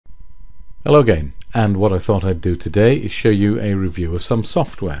Hello again, and what I thought I'd do today is show you a review of some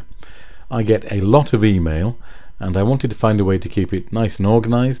software. I get a lot of email and I wanted to find a way to keep it nice and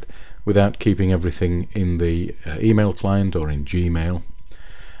organized without keeping everything in the email client or in Gmail.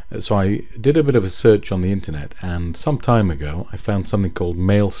 So I did a bit of a search on the internet, and some time ago I found something called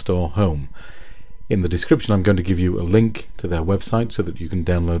MailStore Home. In the description I'm going to give you a link to their website so that you can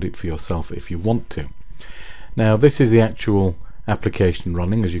download it for yourself if you want to. Now this is the actual application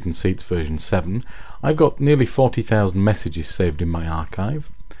running. As you can see, it's version 7. I've got nearly 40,000 messages saved in my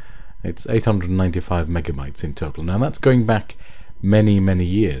archive. It's 895 megabytes in total. Now that's going back many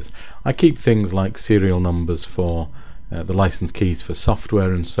years. I keep things like serial numbers for the license keys for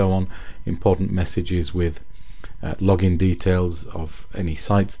software and so on, important messages with login details of any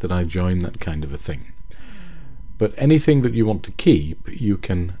sites that I join, that kind of a thing. But anything that you want to keep, you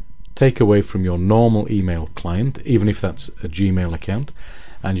can take away from your normal email client, even if that's a Gmail account,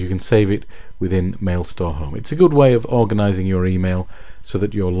 and you can save it within MailStore Home. It's a good way of organizing your email so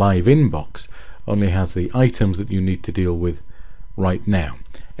that your live inbox only has the items that you need to deal with right now.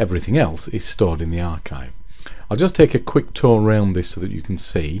 Everything else is stored in the archive. I'll just take a quick tour around this so that you can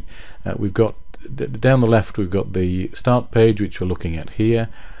see. We've got down the left, we've got the start page, which we're looking at here,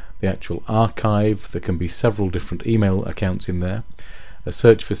 the actual archive. There can be several different email accounts in there. A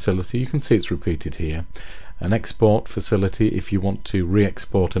search facility, you can see it's repeated here. An export facility, if you want to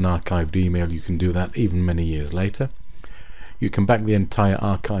re-export an archived email, you can do that even many years later. You can back the entire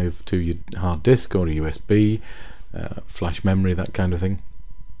archive to your hard disk or a USB, flash memory, that kind of thing,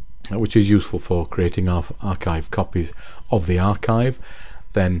 which is useful for creating archive copies of the archive,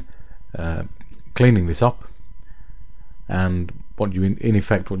 then cleaning this up, and what you in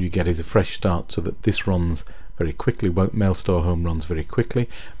effect what you get is a fresh start, so that this runs very quickly. MailStore Home runs very quickly,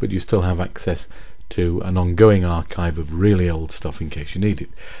 but you still have access to an ongoing archive of really old stuff in case you need it.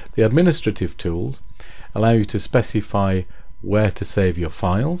 The administrative tools allow you to specify where to save your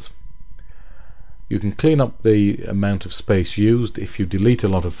files. You can clean up the amount of space used if you delete a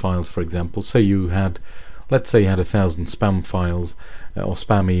lot of files. For example, say you had, let's say you had 1,000 spam files or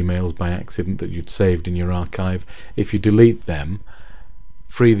spam emails by accident that you'd saved in your archive. If you delete them,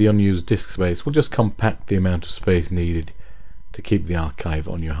 free the unused disk space will just compact the amount of space needed to keep the archive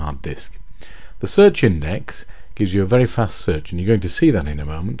on your hard disk. The search index gives you a very fast search, and you're going to see that in a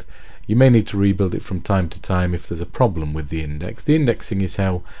moment. You may need to rebuild it from time to time if there's a problem with the index. The indexing is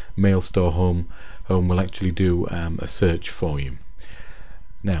how MailStore Home will actually do a search for you.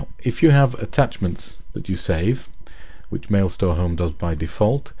 Now, if you have attachments that you save, which MailStore Home does by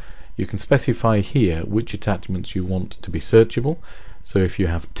default, you can specify here which attachments you want to be searchable. So if you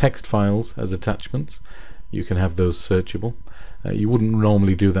have text files as attachments, you can have those searchable. You wouldn't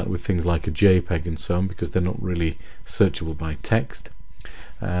normally do that with things like a JPEG and so on, because they're not really searchable by text.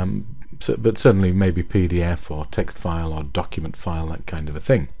 But certainly maybe PDF or text file or document file, that kind of a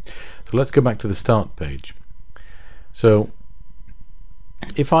thing. So let's go back to the start page. So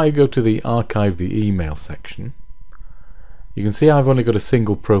if I go to the archive the email section, you can see I've only got a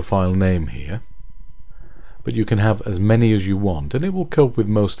single profile name here, but you can have as many as you want, and it will cope with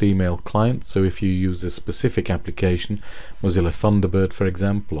most email clients. So if you use a specific application, Mozilla Thunderbird for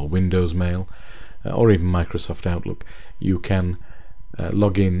example, or Windows Mail, or even Microsoft Outlook, you can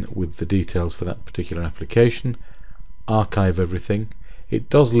log in with the details for that particular application, archive everything. It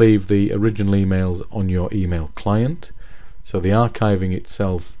does leave the original emails on your email client, so the archiving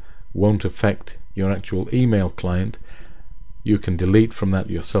itself won't affect your actual email client. You can delete from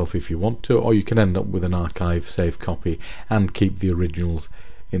that yourself if you want to, or you can end up with an archive save copy and keep the originals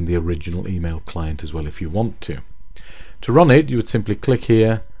in the original email client as well if you want to. To run it, you would simply click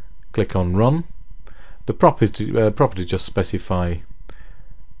here, click on Run. The properties just specify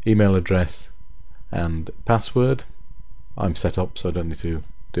email address and password. I'm set up, so I don't need to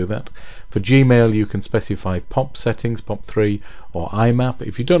do that. For Gmail, you can specify POP settings, POP3 or IMAP.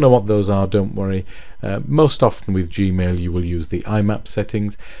 If you don't know what those are, don't worry. Most often with Gmail you will use the IMAP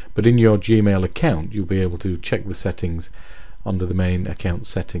settings, but in your Gmail account you'll be able to check the settings under the main account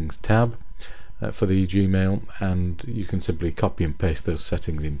settings tab for the Gmail, and you can simply copy and paste those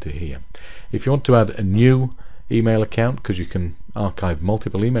settings into here. If you want to add a new email account, because you can archive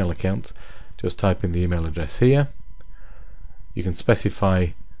multiple email accounts, just type in the email address here. You can specify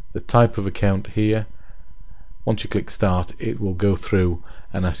the type of account here. Once you click start, it will go through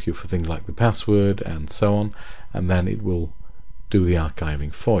and ask you for things like the password and so on, and then it will do the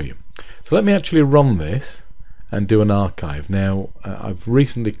archiving for you. So let me actually run this and do an archive. Now I've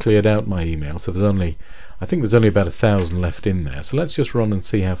recently cleared out my email, so I think there's only about 1,000 left in there. So let's just run and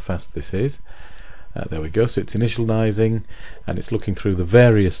see how fast this is. There we go. So it's initializing and it's looking through the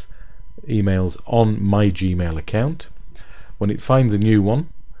various emails on my Gmail account. When it finds a new one,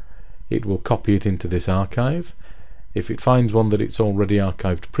 it will copy it into this archive. If it finds one that it's already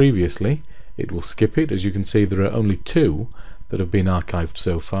archived previously, it will skip it. As you can see, there are only 2 that have been archived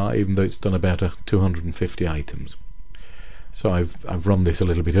so far, even though it's done about 250 items. So I've run this a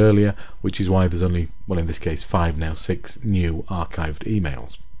little bit earlier, which is why there's only, well, in this case 5 now, 6 new archived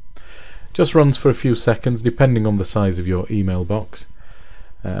emails. Just runs for a few seconds depending on the size of your email box,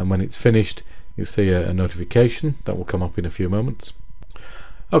 and when it's finished you'll see a notification that will come up in a few moments.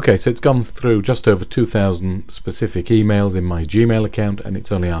 Okay, so it's gone through just over 2,000 specific emails in my Gmail account, and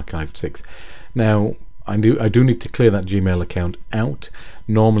it's only archived 6. Now I do need to clear that Gmail account out.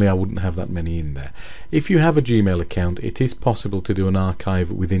 Normally I wouldn't have that many in there. If you have a Gmail account, it is possible to do an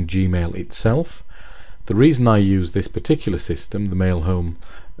archive within Gmail itself. The reason I use this particular system, the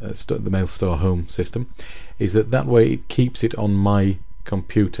MailStore home system, is that way it keeps it on my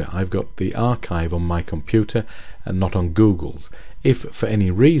computer. I've got the archive on my computer and not on Google's. If for any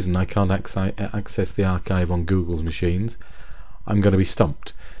reason I can't access the archive on Google's machines, I'm going to be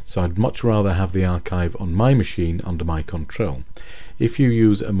stumped. So I'd much rather have the archive on my machine under my control. If you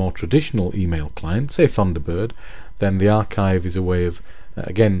use a more traditional email client, say Thunderbird, then the archive is a way of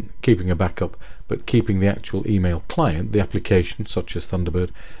again keeping a backup, but keeping the actual email client, the application such as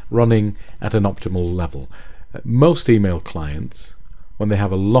Thunderbird, running at an optimal level. Most email clients, when they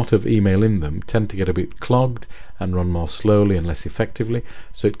have a lot of email in them, tend to get a bit clogged and run more slowly and less effectively,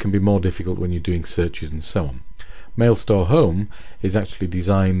 so it can be more difficult when you're doing searches and so on. MailStore Home is actually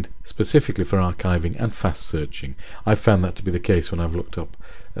designed specifically for archiving and fast searching. I've found that to be the case when I've looked up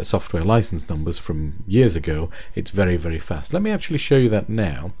software license numbers from years ago. It's very, very fast. Let me actually show you that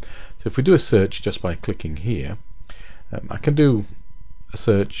now. So if we do a search just by clicking here, I can do a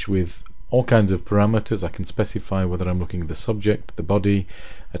search with all kinds of parameters. I can specify whether I'm looking at the subject, the body,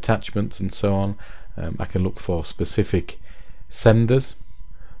 attachments and so on. I can look for specific senders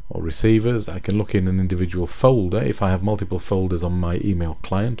or receivers. I can look in an individual folder. If I have multiple folders on my email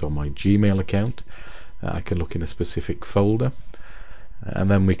client or my Gmail account, I can look in a specific folder,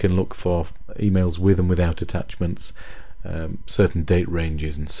 and then we can look for emails with and without attachments, certain date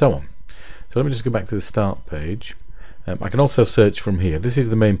ranges and so on. So let me just go back to the start page. I can also search from here. This is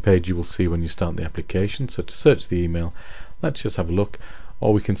the main page you will see when you start the application. So to search the email, let's just have a look,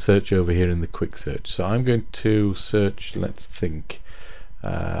 or we can search over here in the quick search. So I'm going to search, let's think,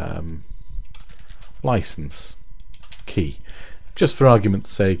 license key. Just for argument's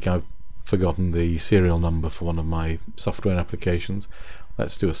sake, I've forgotten the serial number for one of my software applications.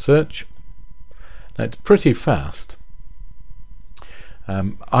 Let's do a search. Now it's pretty fast.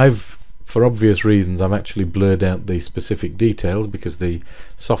 For obvious reasons, I've actually blurred out the specific details because the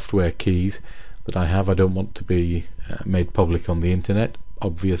software keys that I have, I don't want to be made public on the internet,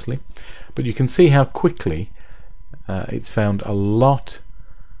 obviously. But you can see how quickly it's found a lot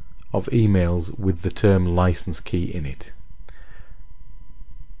of emails with the term license key in it.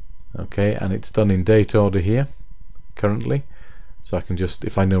 Okay, and it's done in date order here currently, so I can just,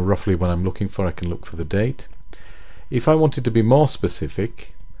 if I know roughly what I'm looking for, I can look for the date. If I wanted to be more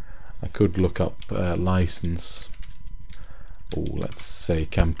specific, I could look up license, let's say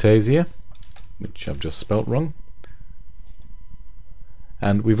Camtasia, which I've just spelt wrong,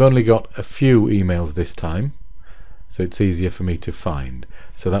 and we've only got a few emails this time, so it's easier for me to find.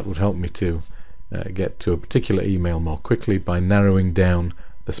 So that would help me to get to a particular email more quickly by narrowing down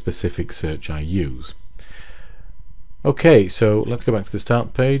the specific search I use. Okay, so let's go back to the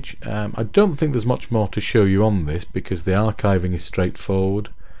start page. I don't think there's much more to show you on this because the archiving is straightforward.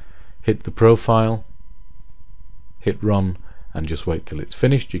 Hit the profile, hit run, and just wait till it's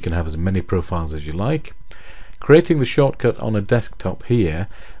finished. You can have as many profiles as you like. Creating the shortcut on a desktop here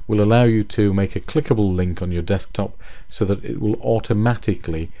will allow you to make a clickable link on your desktop so that it will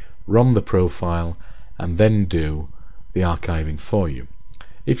automatically run the profile and then do the archiving for you.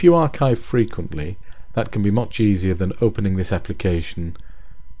 If you archive frequently, that can be much easier than opening this application,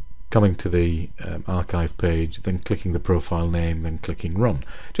 coming to the archive page, then clicking the profile name, then clicking run.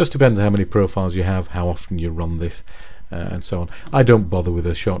 Just depends how many profiles you have, how often you run this, and so on. I don't bother with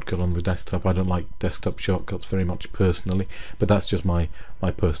a shortcut on the desktop. I don't like desktop shortcuts very much personally, but that's just my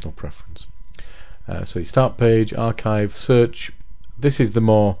personal preference. So you start page, archive, search. This is the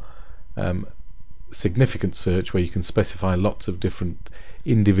more significant search where you can specify lots of different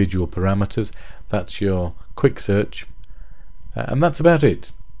individual parameters. That's your quick search, and that's about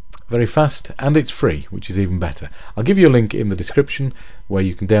it. Very fast, and it's free, which is even better. I'll give you a link in the description where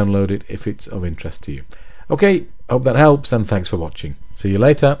you can download it if it's of interest to you. Okay, hope that helps, and thanks for watching. See you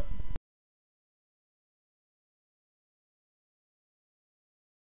later.